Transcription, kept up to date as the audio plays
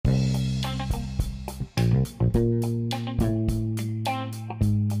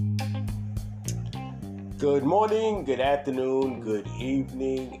Good morning, good afternoon, good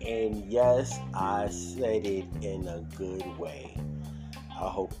evening, and yes, I said it in a good way. I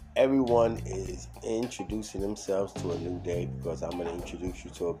hope everyone is introducing themselves to a new day because I'm going to introduce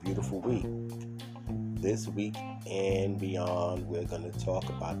you to a beautiful week. This week and beyond, we're going to talk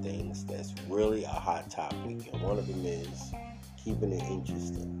about things that's really a hot topic, and one of them is keeping it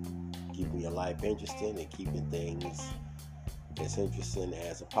interesting, keeping your life interesting, and keeping things as interesting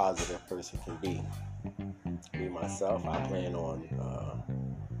as a positive person can be. Me, myself, I plan on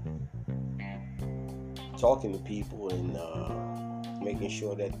talking to people and making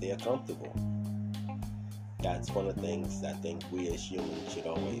sure that they're comfortable. That's one of the things I think we as humans should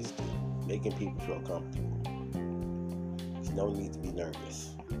always do. Making people feel comfortable. There's no need to be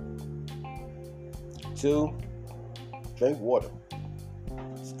nervous. 2, drink water.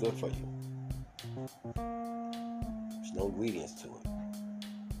 It's good for you. There's no ingredients to it.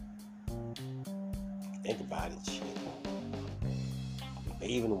 Think about it, shit. You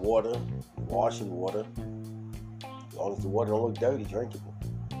bathe in water, you wash in water. As long as the water don't look dirty, drinkable.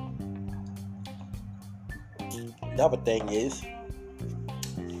 Another thing is,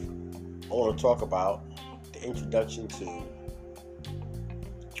 I want to talk about the introduction to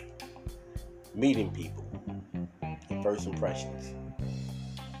meeting people and first impressions.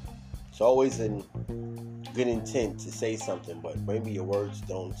 It's always in good intent to say something, but maybe your words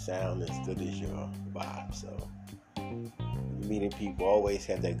don't sound as good as your vibe. So when you're meeting people, always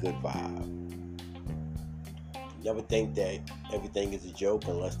have that good vibe. Never think that everything is a joke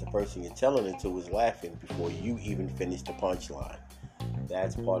unless the person you're telling it to is laughing before you even finish the punchline.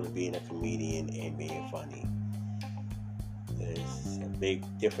 That's part of being a comedian and being funny. There's a big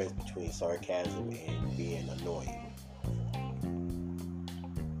difference between sarcasm and being annoying.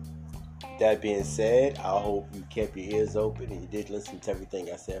 That being said, I hope you kept your ears open and you did listen to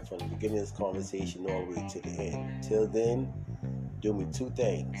everything I said from the beginning of this conversation all the way to the end. Till then, do me 2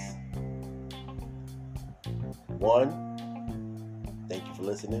 things. 1, thank you for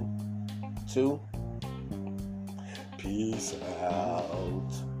listening. 2, peace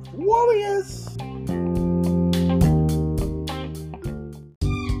out, warriors.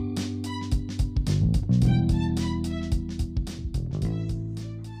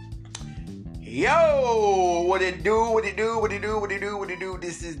 Yo, what it do?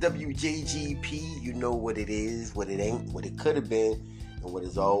 This is W.J.G.P. You know what it is, what it ain't, what it could have been, and what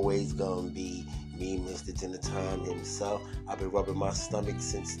is always gonna be. Me, Mr. Dinner Time himself. I've been rubbing my stomach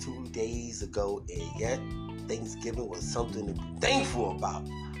since 2 days ago, and yet Thanksgiving was something to be thankful about.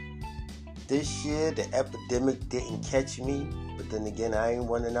 This year, the epidemic didn't catch me, but then again, I ain't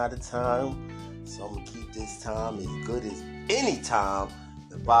running out of time, so I'm gonna keep this time as good as any time.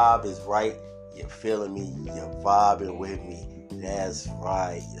 The vibe is right. You're feeling me. You're vibing with me. That's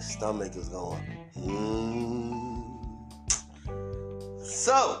right. Your stomach is going.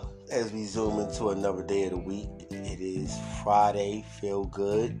 So, as we zoom into another day of the week, it is Friday. Feel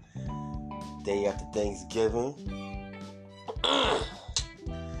good. Day after Thanksgiving. A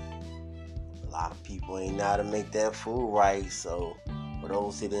lot of people ain't know how to make that food right. So, for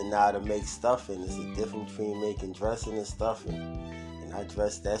those who didn't know how to make stuffing, it's a difference between making dressing and stuffing. I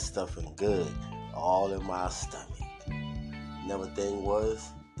dressed that stuffing good, all in my stomach. Another thing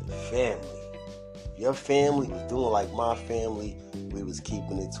was the family. If your family was doing like my family, we was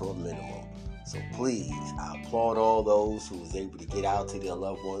keeping it to a minimum. So please, I applaud all those who was able to get out to their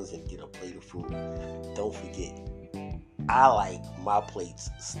loved ones and get a plate of food. Don't forget, I like my plates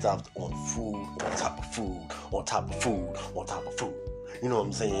stuffed on food, on top of food, on top of food, on top of food. You know what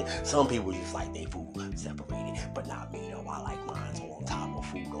I'm saying? Some people just like their food separated, but not me though. I like mine on top of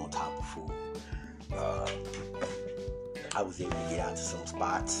food, on top of food. I was able to get out to some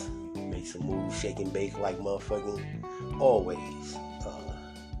spots, make some moves, shake and bake like motherfucking always.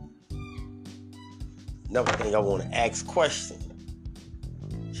 Another thing I want to ask question.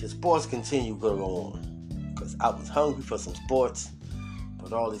 Should sports continue to go on? Because I was hungry for some sports,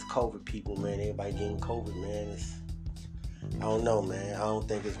 but all these COVID people, man, everybody getting COVID, man, I don't know, man. I don't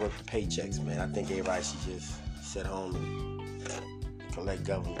think it's worth the paychecks, man. I think everybody should just sit home and collect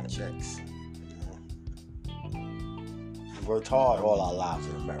government checks. We worked hard all our lives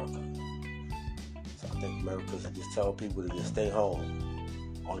in America. So I think America should just tell people to just stay home.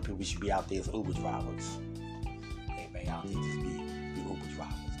 Only people should be out there is Uber drivers. Everybody out there just be Uber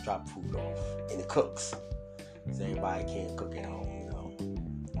drivers. Drop food off. And the cooks. Because everybody can't cook at home, you know.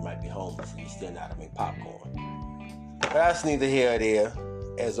 You might be homeless and you still know how to make popcorn. But that's neither here or there.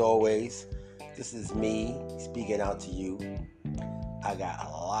 As always, this is me speaking out to you. I got a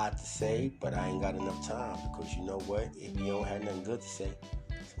lot to say, but I ain't got enough time, because you know what? If you don't have nothing good to say,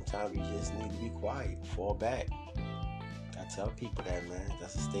 sometimes you just need to be quiet, fall back. I tell people that, man.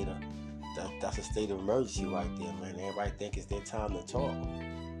 That's a state of emergency right there, man. Everybody think it's their time to talk.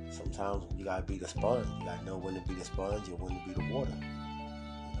 Sometimes you gotta be the sponge. You gotta know when to be the sponge and when to be the water. You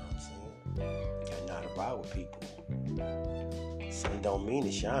know what I'm saying? You gotta know how to ride with people. Sun don't mean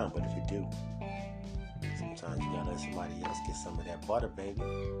to shine, but if it do, sometimes you gotta let somebody else get some of that butter, baby.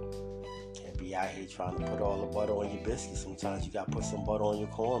 Can't be out here trying to put all the butter on your biscuits. Sometimes you gotta put some butter on your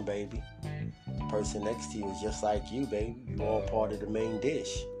corn, baby. The person next to you is just like you, baby. You all part of the main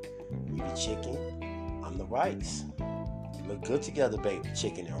dish. You the chicken, I'm the rice. We look good together, baby,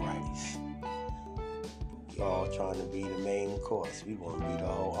 chicken and rice. We all trying to be the main course. We want to be the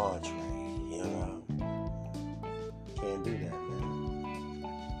whole entree, you know? Can't do that, man.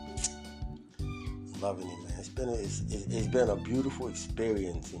 Loving it, man. It's been a beautiful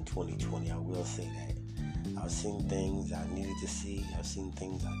experience in 2020, I will say that. I've seen things I needed to see. I've seen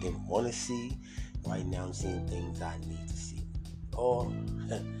things I didn't want to see. Right now I'm seeing things I need to see. Or,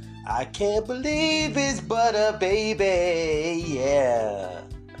 I can't believe it's butter, baby. Yeah.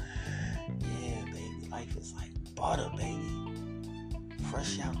 Yeah, baby. Life is like butter, baby.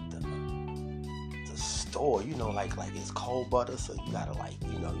 Fresh out the store. You know, like it's cold butter, so you gotta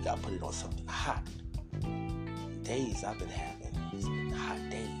you gotta put it on something hot. Days I've been having, it's been hot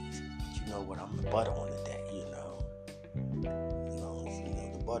days. But you know what? I'm the butter on the day, you know.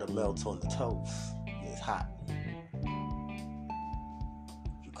 The butter melts on the toast. It's hot.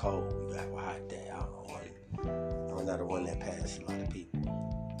 Cold, you got a hot day. I'm not the one that passed a lot of people.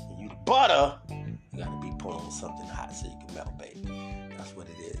 And you the butter, you gotta be put on something hot so you can melt, baby. That's what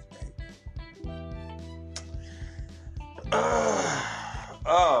it is, baby.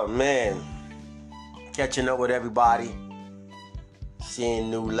 Oh man, catching up with everybody, seeing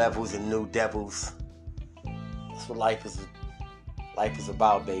new levels and new devils. That's what life is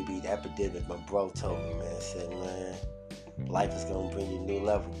about, baby. The epidemic, my bro told me, man. Said, man, life is gonna bring you new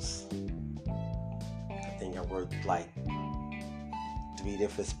levels. I think I worked like 3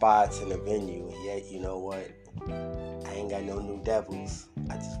 different spots in a venue, and yet, you know what? I ain't got no new devils.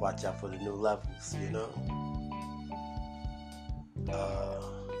 I just watch out for the new levels, you know?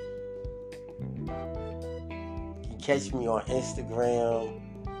 You can catch me on Instagram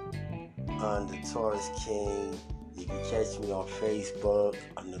on the Taurus King. You can catch me on Facebook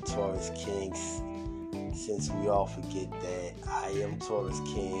on the Taurus Kings. Since we all forget that I am Taurus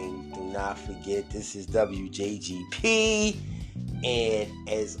King, do not forget this is W.J.G.P. And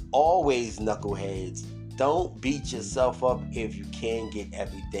as always, knuckleheads, don't beat yourself up if you can't get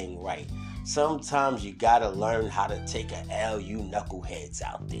everything right. Sometimes you gotta learn how to take an L, you knuckleheads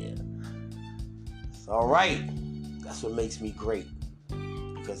out there. It's alright. That's what makes me great.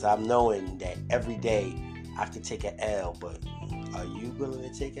 Because I'm knowing that every day I can take an L, but are you willing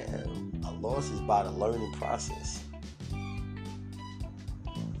to take an L? A loss is about a learning process.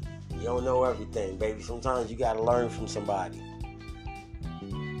 You don't know everything, baby. Sometimes you gotta learn from somebody.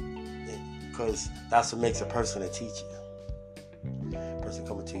 Because that's what makes a person a teacher. A person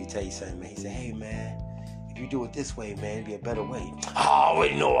coming to you, tell you something, man. He say, hey, man, if you do it this way, man, it'd be a better way. I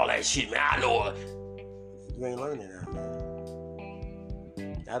already know all that shit, man. I know all that. You ain't learning that,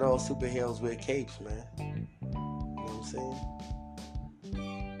 man. Not all superheroes wear capes, man. You know what I'm saying?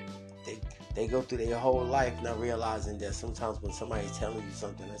 They go through their whole life not realizing that sometimes when somebody's telling you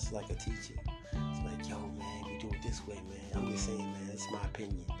something, that's like a teacher. It's like, yo, man, you do it this way, man. I'm just saying, man, it's my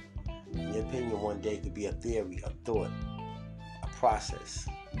opinion. Your opinion one day could be a theory, a thought, a process.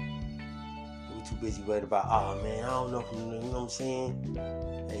 We're too busy worried about, oh, man, I don't know if you know what I'm saying?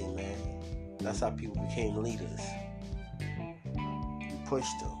 Hey, man, that's how people became leaders. We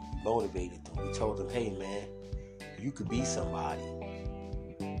pushed them, motivated them. We told them, hey, man, you could be somebody.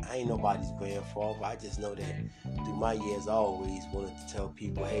 I ain't nobody's grandfather. I just know that through my years, I always wanted to tell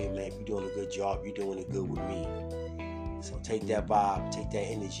people, hey, man, if you're doing a good job, you're doing it good with me. So take that vibe, take that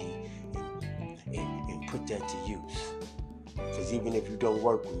energy, and put that to use. Because even if you don't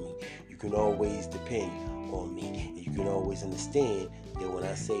work with me, you can always depend on me. And you can always understand that when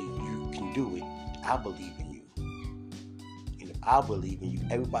I say you can do it, I believe in you. And if I believe in you,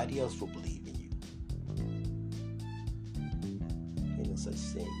 everybody else will believe in you. Ain't no such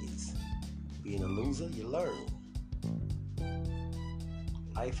thing as being a loser. You learn.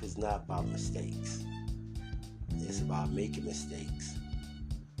 Life is not about mistakes. It's about making mistakes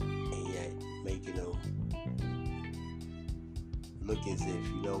and yet making them look as if,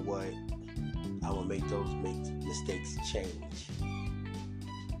 you know what, I'm going to make those mistakes change.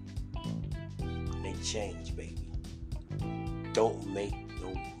 Make change, baby. Don't make No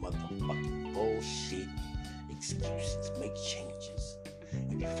motherfucking bullshit excuses. Make changes.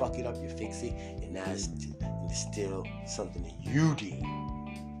 If you fuck it up, you fix it, and now it's still something that you did.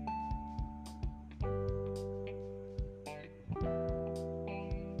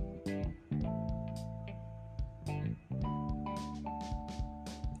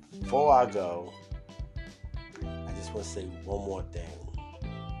 Before I go, I just want to say one more thing.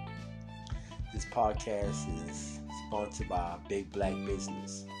 This podcast is sponsored by Big Black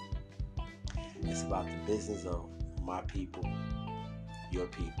Business. It's about the business of my people, your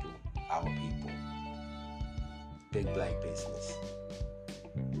people, our people. Big Black Business.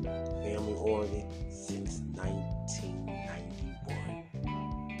 Family oriented since 1991.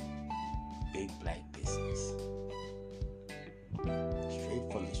 Big Black Business.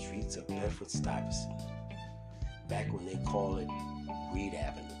 Straight from the streets of Bedford-Stuyvesant. Back when they call it Reed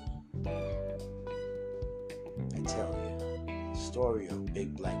Avenue. I tell you, the story of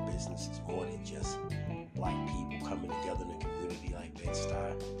Big Black Business is more than just black people coming together in a community like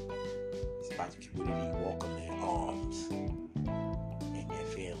Bed-Stuy. It's about the community walking their arms and their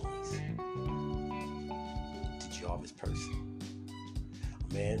families to Jarvis Person,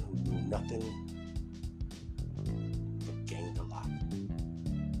 a man who knew nothing but gained a lot.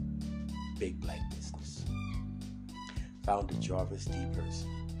 Big Black Business. Founder Jarvis D. Person,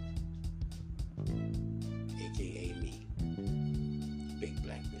 aka me. Big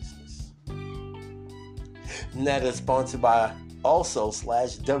Black Business. And that is sponsored by also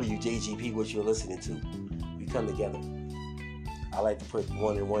 / W.J.G.P, which you're listening to. We come together. I like to put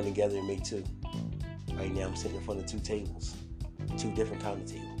one and one together and make two. Right now I'm sitting in front of two tables. Two different kind of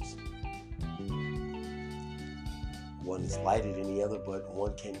tables. One is lighter than the other, but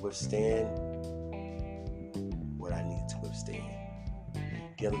one can withstand what I need to withstand.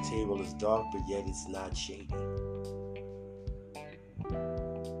 The other table is dark, but yet it's not shady.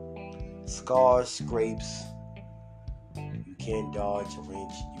 Scars, scrapes, you can't dodge a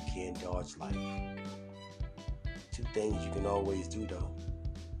wrench, you can't dodge life. Two things you can always do though.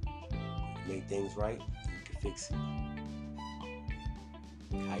 You make things right, you can fix it.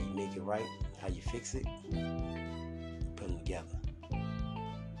 How you make it right, how you fix it, you put them together.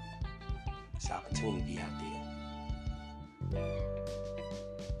 There's opportunity out there.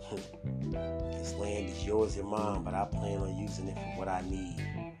 This land is yours and mine, but I plan on using it for what I need,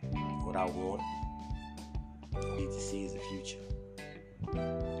 what I want. I need to see is the future.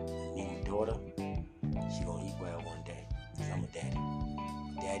 Me and daughter, she gonna eat well one day, because I'm a daddy.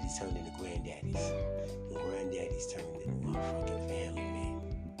 Daddy's turned into granddaddies, and granddaddies turned into motherfucking family, man.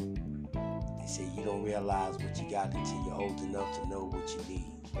 They say you don't realize what you got until you're old enough to know what you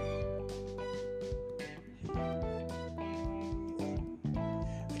need.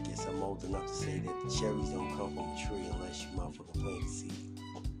 I'm old enough to say that the cherries don't come from a tree unless you motherfucking plant the seed.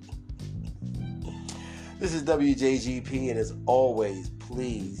 This is W.J.G.P, and as always,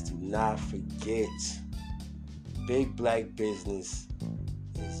 please do not forget, Big Black Business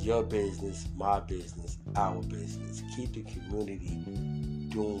is your business, my business, our business. Keep the community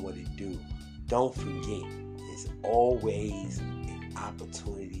doing what it do. Don't forget, there's always an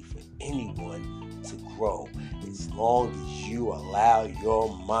opportunity for anyone to grow, as long as you allow your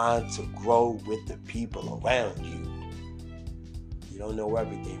mind to grow with the people around you. You don't know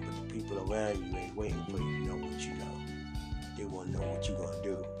everything, but the people around you ain't waiting for you to know what you know. They want to know what you're gonna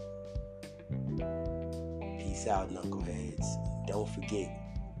do. Peace out, knuckleheads. Don't forget,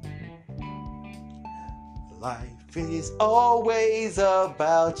 life is always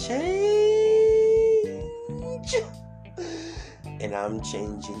about change, and I'm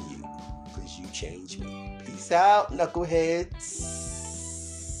changing you. You change me. Peace out, knuckleheads.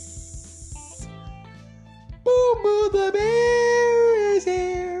 Boo boo, the bear is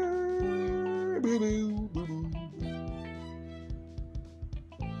here. Boo boo, boo boo.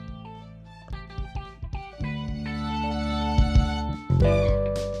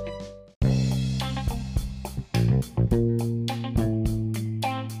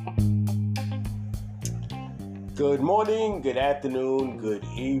 Good morning, good afternoon, good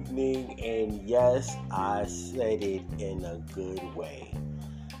evening, and yes, I said it in a good way.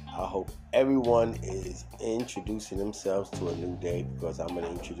 I hope everyone is introducing themselves to a new day, because I'm going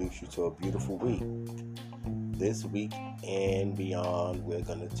to introduce you to a beautiful week. This week and beyond, we're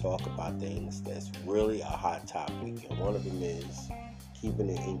going to talk about things that's really a hot topic, and one of them is keeping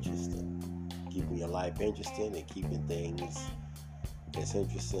it interesting, keeping your life interesting, and keeping things as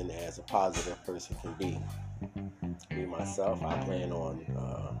interesting as a positive person can be. Me, myself, I plan on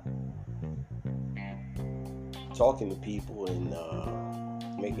talking to people and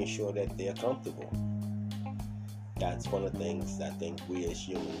making sure that they're comfortable. That's one of the things I think we as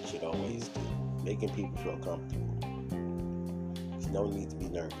humans should always do. Making people feel comfortable. There's no need to be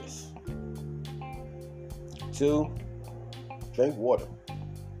nervous. 2, drink water.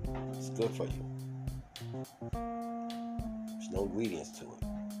 It's good for you. There's no ingredients to it.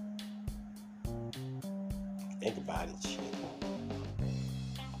 Think about it, shit.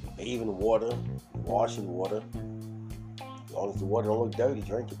 You bathe in water, you wash in water. As long as the water don't look dirty,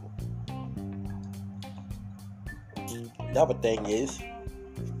 drinkable. Another thing is, I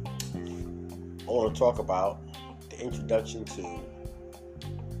want to talk about the introduction to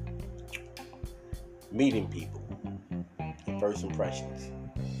meeting people and first impressions.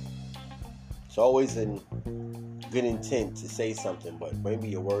 It's always in good intent to say something, but maybe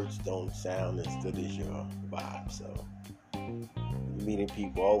your words don't sound as good as your vibe. So, meeting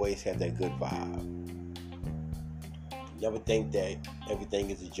people, always have that good vibe. Never think that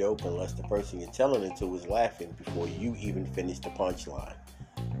everything is a joke unless the person you're telling it to is laughing before you even finish the punchline.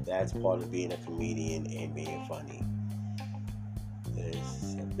 That's part of being a comedian and being funny.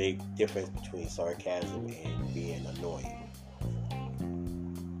 There's a big difference between sarcasm and being annoying.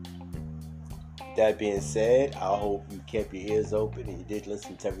 That being said, I hope you kept your ears open and you did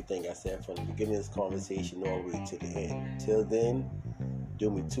listen to everything I said from the beginning of this conversation all the way to the end. Till then, do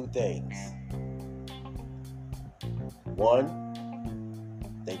me 2 things. 1,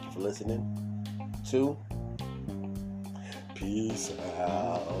 thank you for listening. 2, peace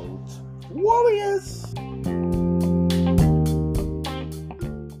out, warriors.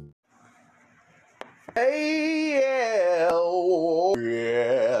 Hey, yeah, oh,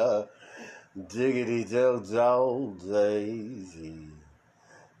 yeah, diggity dog daisy.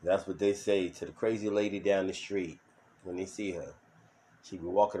 That's what they say to the crazy lady down the street when they see her. She be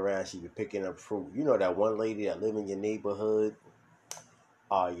walking around, she be picking up fruit. You know that one lady that live in your neighborhood?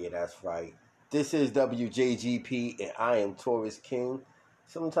 Oh, yeah, that's right. This is W.J.G.P. and I am Taurus King.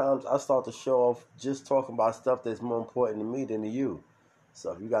 Sometimes I start the show off just talking about stuff that's more important to me than to you.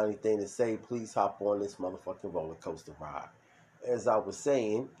 So if you got anything to say, please hop on this motherfucking roller coaster ride. As I was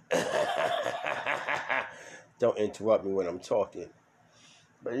saying, don't interrupt me when I'm talking.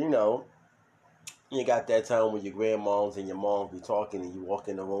 But you know, you got that time when your grandmoms and your moms be talking and you walk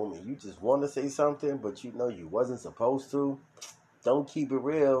in the room and you just want to say something, but you know you wasn't supposed to. Don't keep it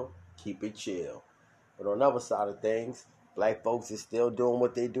real, keep it chill. But on the other side of things, black folks is still doing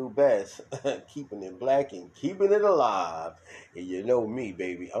what they do best, keeping it black and keeping it alive. And you know me,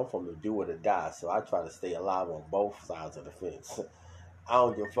 baby, I'm from the do or the die, so I try to stay alive on both sides of the fence. I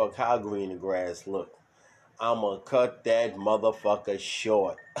don't give a fuck how green the grass look. I'ma cut that motherfucker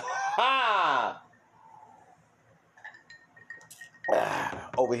short. Ha!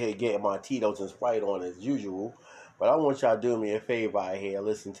 Over here getting my Tito's and Sprite on as usual. But I want y'all to do me a favor out here.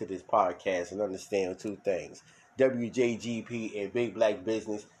 Listen to this podcast and understand 2 things. W.J.G.P. and Big Black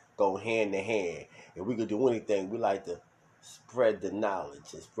Business go hand in hand. If we could do anything, we like to spread the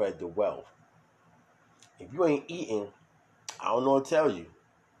knowledge and spread the wealth. If you ain't eating, I don't know what to tell you.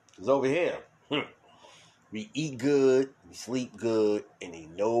 Because over here, we eat good, we sleep good, and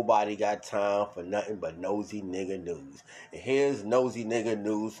ain't nobody got time for nothing but nosy nigga news. And here's nosy nigga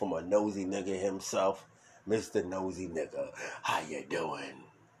news from a nosy nigga himself, Mr. Nosy Nigga. How you doing?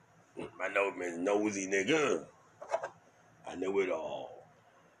 My name is Nosy Nigga. I know it all.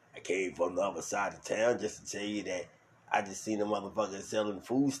 I came from the other side of town just to tell you that I just seen a motherfucker selling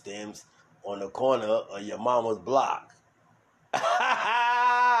food stamps on the corner of your mama's block.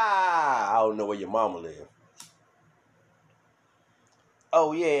 I don't know where your mama live.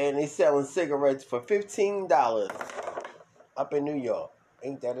 Oh, yeah, and they selling cigarettes for $15 up in New York.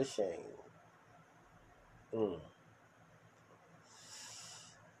 Ain't that a shame?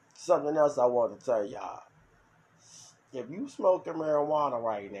 Something else I want to tell y'all. If you smoking marijuana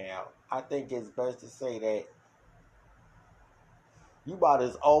right now, I think it's best to say that you about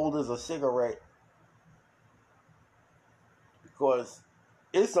as old as a cigarette. Because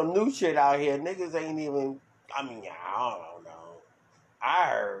it's some new shit out here. Niggas ain't even, I don't know. I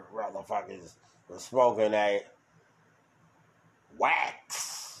heard motherfuckers was smoking that wax.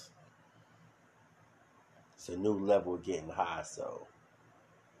 It's a new level of getting high, so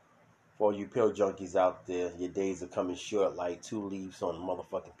for all you pill junkies out there, your days are coming short like 2 leaves on a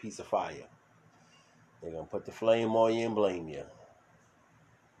motherfucking piece of fire. They're gonna put the flame on you and blame you.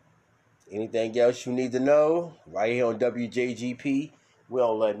 Anything else you need to know? Right here on W.J.G.P, we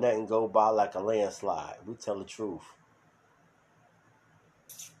don't let nothing go by like a landslide. We tell the truth.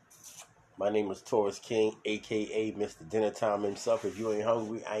 My name is Taurus King, a.k.a. Mr. Dinner Time himself. If you ain't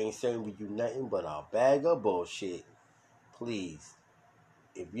hungry, I ain't serving you nothing but a bag of bullshit. Please,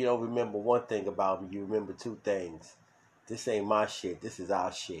 if you don't remember one thing about me, you remember two things. This ain't my shit. This is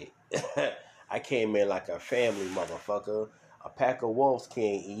our shit. I came in like a family motherfucker. A pack of wolves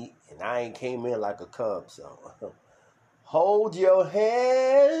can't eat, and I ain't came in like a cub. So hold your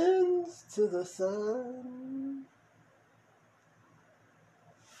hands to the sun.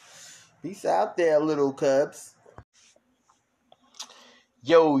 Peace out there, little cubs.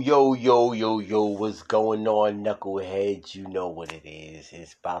 Yo, yo, yo, yo, yo, what's going on, knuckleheads? You know what it is.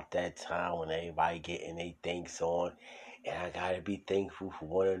 It's about that time when everybody getting their thanks on. And I gotta be thankful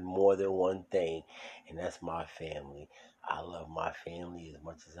for more than one thing, and that's my family. I love my family as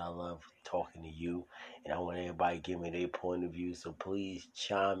much as I love talking to you. And I want everybody to give me their point of view. So please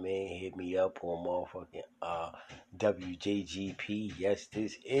chime in, hit me up on motherfucking W.J.G.P. Yes,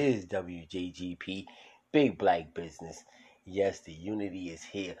 this is W.J.G.P. Big Black Business. Yes, the unity is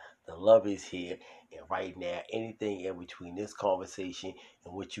here, the love is here, and right now, anything in between this conversation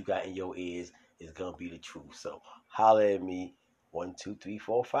and what you got in your ears is gonna be the truth. So holler at me,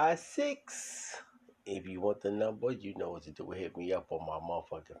 1-2-3-4-5-6. If you want the number, you know what to do. Hit me up on my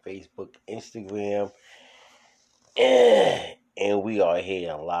motherfucking Facebook, Instagram, and we are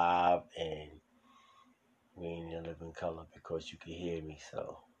here live, and we ain't in living color because you can hear me.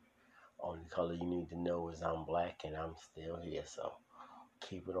 So only color you need to know is I'm black and I'm still here. So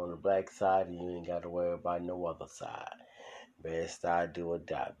keep it on the black side, and you ain't got to worry about no other side. Best I do or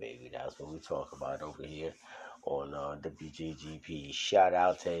die, baby. That's what we talk about over here on W.J.G.P. Shout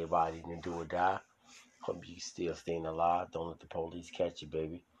out to everybody in the do or die. Hope you still staying alive. Don't let the police catch you,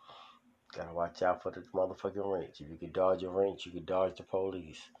 baby. Gotta watch out for the motherfucking wrench. If you can dodge a wrench, you can dodge the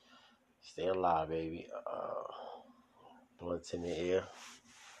police. Stay alive, baby. Blunts in the air.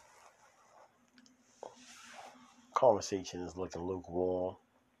 Conversation is looking lukewarm.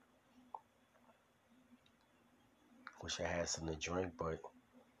 Wish I had something to drink, but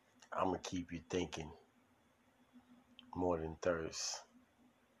I'm going to keep you thinking more than thirst.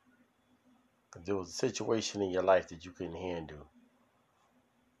 If there was a situation in your life that you couldn't handle,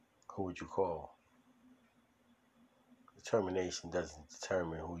 who would you call? Determination doesn't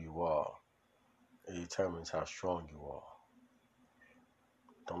determine who you are. It determines how strong you are.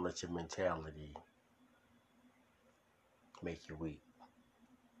 Don't let your mentality make you weak.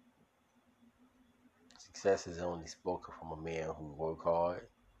 Success is only spoken from a man who works hard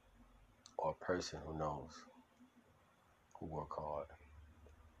or a person who knows who work hard.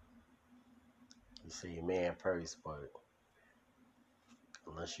 You say a man first, but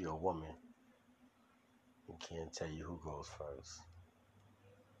unless you're a woman, you can't tell you who goes first.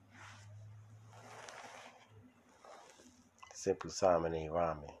 Simple Simon ain't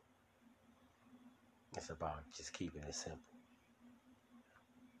rhyming. It's about just keeping it simple.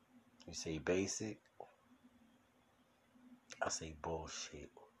 You say basic, I say bullshit.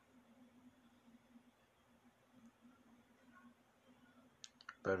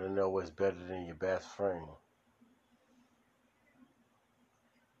 Better know what's better than your best friend.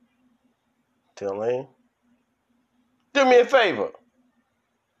 Till then, do me a favor.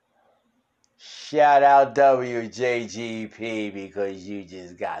 Shout out W.J.G.P. because you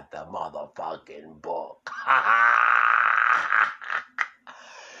just got the motherfucking book.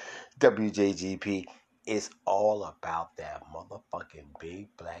 W.J.G.P. is all about that motherfucking big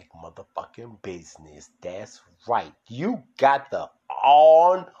black motherfucking business. That's right. You got the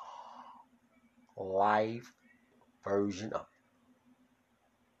on live version of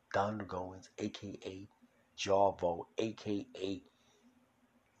Don Goins, a.k.a. Jarvo, a.k.a.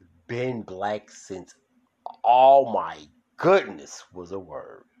 been black since, oh my goodness, was a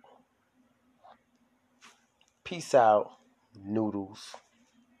word. Peace out, noodles.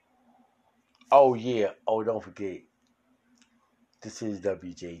 Oh yeah, don't forget, this is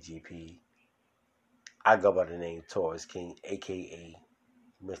W.J.G.P. I go by the name Taurus King,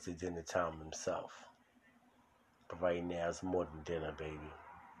 a.k.a. Mr. Dinner Time himself. But right now, it's more than dinner, baby.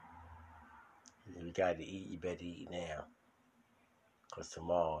 If you got to eat, you better eat now. Because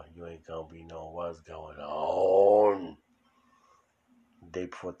tomorrow, you ain't going to be knowing what's going on. Day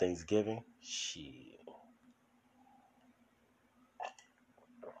before Thanksgiving? Shit.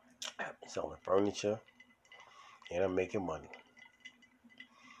 I'm selling furniture. And I'm making money.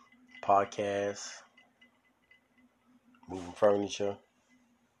 Podcasts. Moving furniture.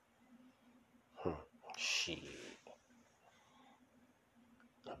 Shit.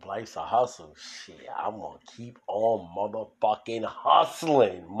 If life's a hustle, shit, I'm going to keep on motherfucking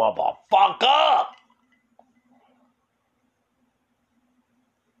hustling, motherfucker!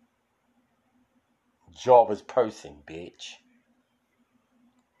 Jarvis person, bitch.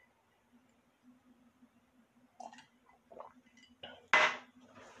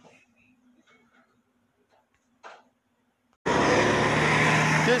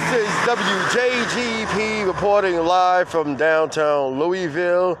 This is W.J.G.P reporting live from downtown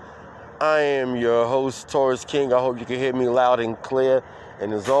Louisville. I am your host, Taurus King. I hope you can hear me loud and clear.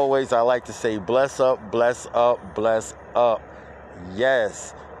 And as always, I like to say bless up, bless up, bless up.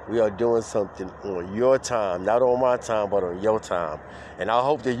 Yes, we are doing something on your time. Not on my time, but on your time. And I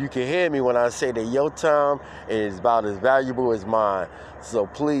hope that you can hear me when I say that your time is about as valuable as mine. So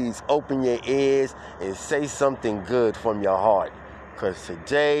please open your ears and say something good from your heart. Because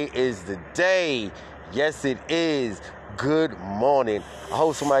today is the day. Yes, it is. Good morning. I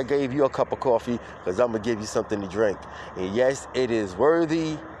hope somebody gave you a cup of coffee because I'm going to give you something to drink. And yes, it is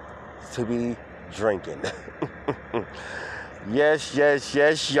worthy to be drinking. Yes,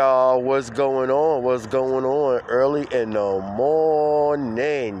 y'all. What's going on? What's going on early in the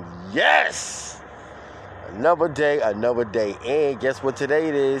morning? Yes! Another day. And guess what today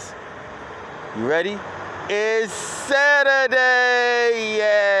it is? You ready? It's Saturday.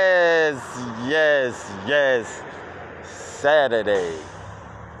 Yes. Saturday.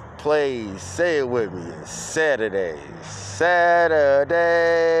 Please say it with me. It's Saturday.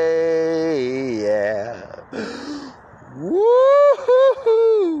 Yeah.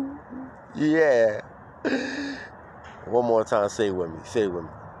 Woo-hoo-hoo. Yeah. One more time, say it with me. Say it with me.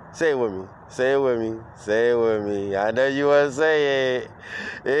 I know you want to say it.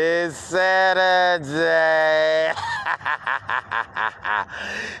 It's Saturday.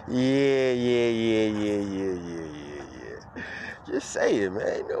 Yeah. Just say it, man.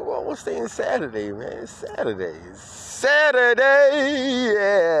 Ain't no wrong with saying Saturday, man. It's Saturday,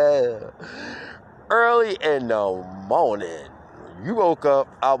 yeah. Early in the morning. You woke up,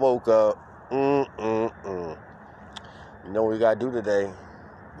 I woke up. You know what we gotta do today?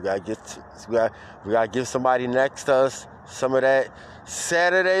 We gotta give somebody next to us some of that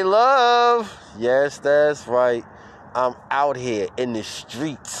Saturday love. Yes, that's right. I'm out here in the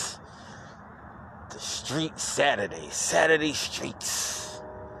streets. The street Saturday streets.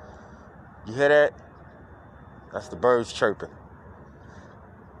 You hear that? That's the birds chirping.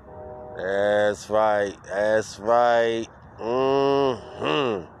 That's right.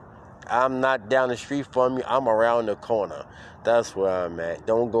 I'm not down the street from you. I'm around the corner. That's where I'm at.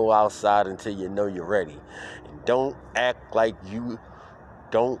 Don't go outside until you know you're ready. And don't act like you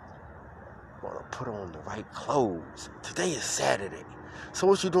don't want to put on the right clothes. Today is Saturday. So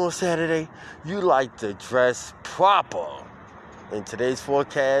what you doing Saturday? You like to dress proper. And today's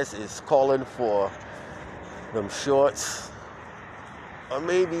forecast is calling for them shorts. Or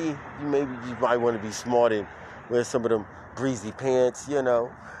maybe you might want to be smart and wear some of them breezy pants, you know.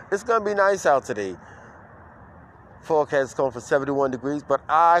 It's going to be nice out today. Forecast is calling for 71 degrees, but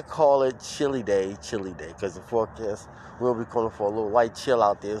I call it chilly day, because the forecast will be calling for a little light chill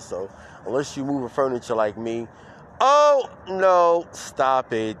out there. So unless you move furniture like me, oh, no,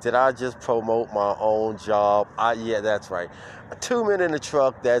 stop it. Did I just promote my own job? Yeah, that's right. A 2-minute in the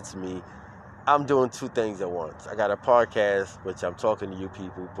truck, that's me. I'm doing two things at once. I got a podcast, which I'm talking to you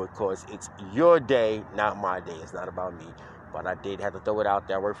people, because it's your day, not my day. It's not about me. But I did have to throw it out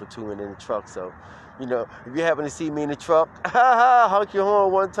there. I work for 2 minutes in the truck. So, you know, if you happen to see me in the truck, honk your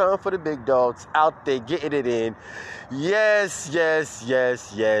horn one time for the big dogs out there getting it in. Yes,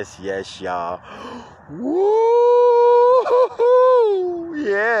 y'all. Woo!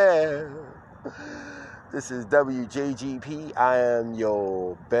 Yeah. This is W.J.G.P. I am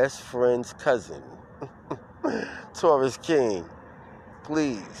your best friend's cousin, Taurus King.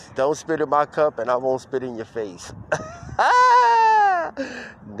 Please, don't spit in my cup and I won't spit in your face.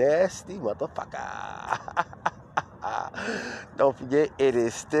 Nasty motherfucker. Don't forget, it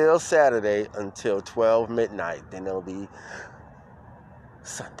is still Saturday until 12 midnight. Then it'll be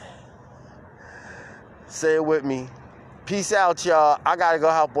Sunday. Say it with me. Peace out, y'all. I gotta go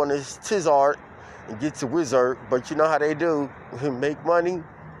hop on this Tizard and get to Wizard, but you know how they do. Make money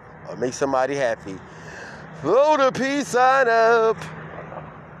or make somebody happy. Throw the peace sign up.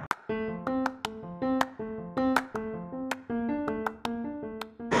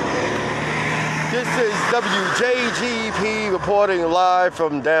 This is W.J.G.P. reporting live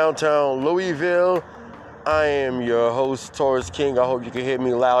from downtown Louisville. I am your host, Taurus King. I hope you can hear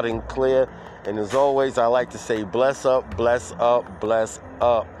me loud and clear. And as always, I like to say bless up, bless up, bless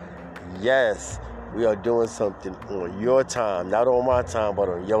up. Yes, we are doing something on your time. Not on my time, but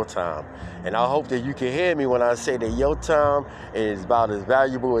on your time. And I hope that you can hear me when I say that your time is about as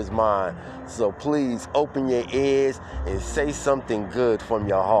valuable as mine. So please open your ears and say something good from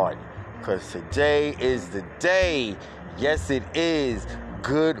your heart. Because today is the day. Yes, it is.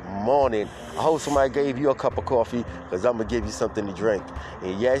 Good morning. I hope somebody gave you a cup of coffee because I'm going to give you something to drink.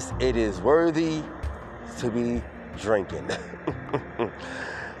 And yes, it is worthy to be drinking.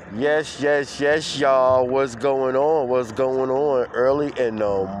 Yes, y'all. What's going on? What's going on? Early in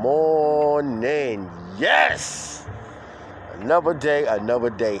the morning. Yes! Another day.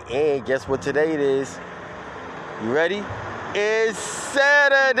 And guess what today it is? You ready? It's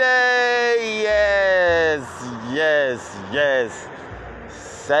Saturday! Yes.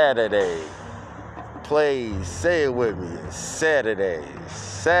 Saturday. Please say it with me. Saturday,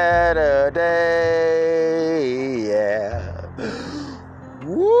 yeah.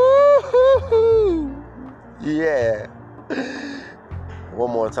 Woo-hoo-hoo. Yeah.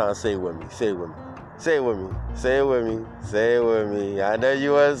 One more time, say it with me. I know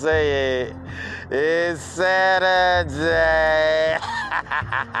you want to say it. It's Saturday.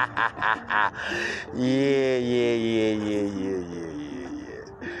 Yeah.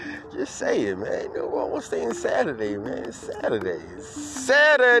 Just say it, man. No one wants to stay in Saturday, man. It's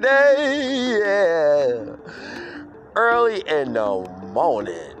Saturday, yeah. Early in the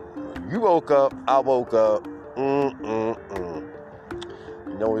morning. You woke up, I woke up. You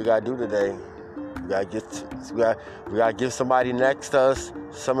know what we gotta do today? We gotta give somebody next to us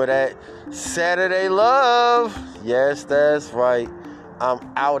some of that Saturday love. Yes, that's right. I'm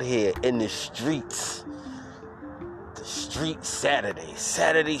out here in the streets. The street Saturday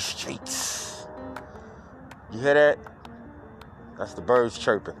streets. You hear that? That's the birds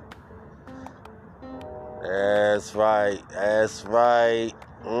chirping. That's right.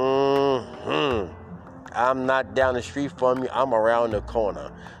 I'm not down the street from you. I'm around the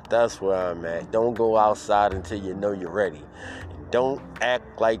corner. That's where I'm at. Don't go outside until you know you're ready. Don't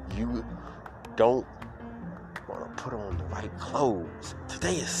act like you don't want to put on the right clothes.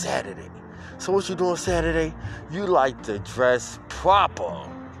 Today is Saturday. So what you doing Saturday? You like to dress proper.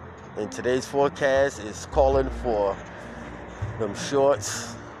 And today's forecast is calling for them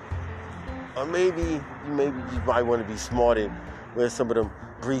shorts. Or maybe you might want to be smart and wear some of them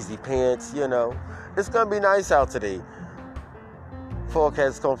breezy pants, you know. It's going to be nice out today.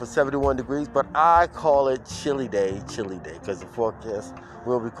 Forecast is calling for 71 degrees, but I call it chilly day, because the forecast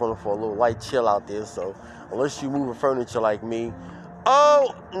will be calling for a little light chill out there. So unless you move furniture like me,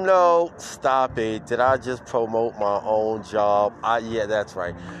 oh, no, stop it. Did I just promote my own job? Yeah, that's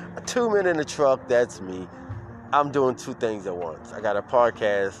right. 2 men in the truck, that's me. I'm doing two things at once. I got a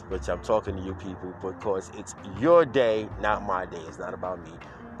podcast, which I'm talking to you people, because it's your day, not my day. It's not about me.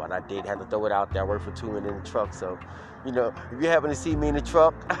 But I did have to throw it out there. I work for 2 men in the truck, so, you know, if you happen to see me in the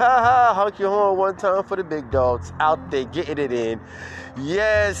truck, honk your horn one time for the big dogs out there getting it in.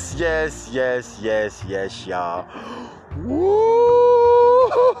 Yes, y'all. Woo!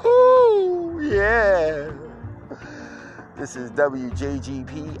 Yeah. This is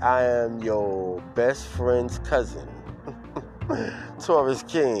W.J.G.P. I am your best friend's cousin. Taurus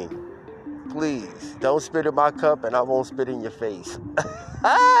King. Please, don't spit in my cup and I won't spit in your face.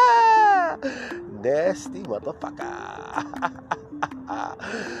 Nasty motherfucker.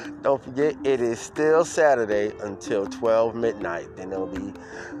 Don't forget, it is still Saturday until 12 midnight. Then it'll be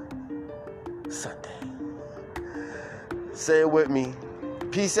Sunday. Say it with me.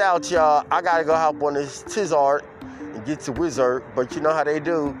 Peace out, y'all. I gotta go hop on this Tizard and get to Wizard, but you know how they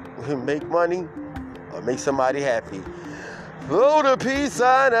do. Make money or make somebody happy. Blow the peace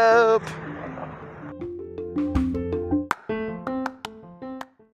sign up.